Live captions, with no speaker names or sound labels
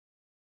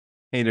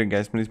Hey there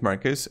guys, my name is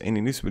Marcus, and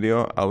in this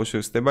video I will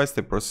show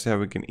step-by-step process how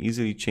we can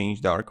easily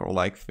change dark or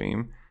light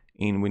theme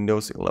in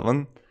Windows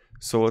 11.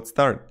 So let's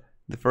start.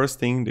 The first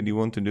thing that you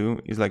want to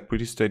do is like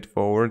pretty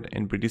straightforward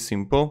and pretty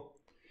simple.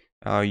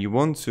 You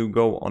want to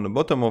go on the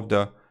bottom of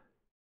the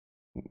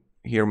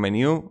here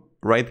menu,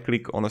 right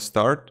click on a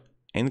start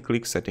and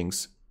click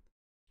settings.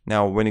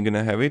 Now when you're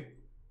gonna have it,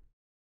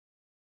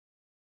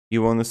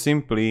 you want to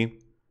simply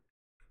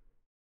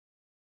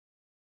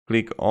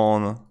click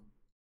on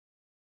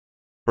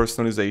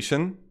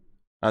personalization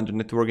under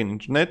network and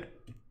internet,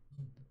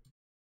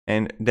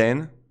 and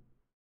then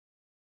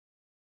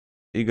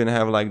you're gonna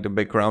have like the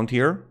background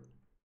here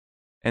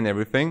and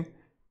everything,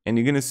 and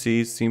you're gonna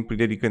see simply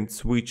that you can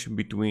switch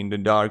between the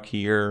dark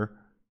here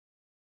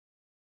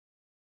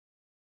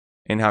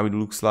and how it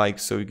looks like.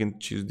 So you can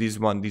choose this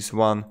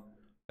one,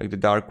 like the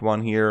dark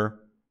one here,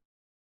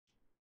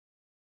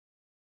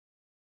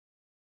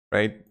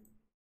 right?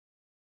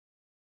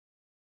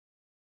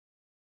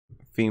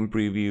 Theme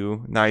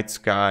preview, night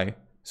sky.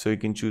 So you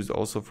can choose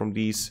also from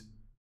these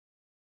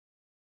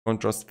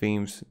contrast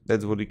themes.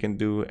 That's what you can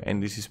do,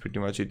 and this is pretty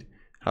much it,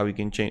 how you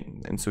can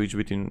change and switch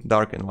between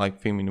dark and light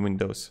theme in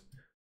Windows.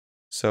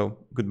 So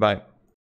goodbye.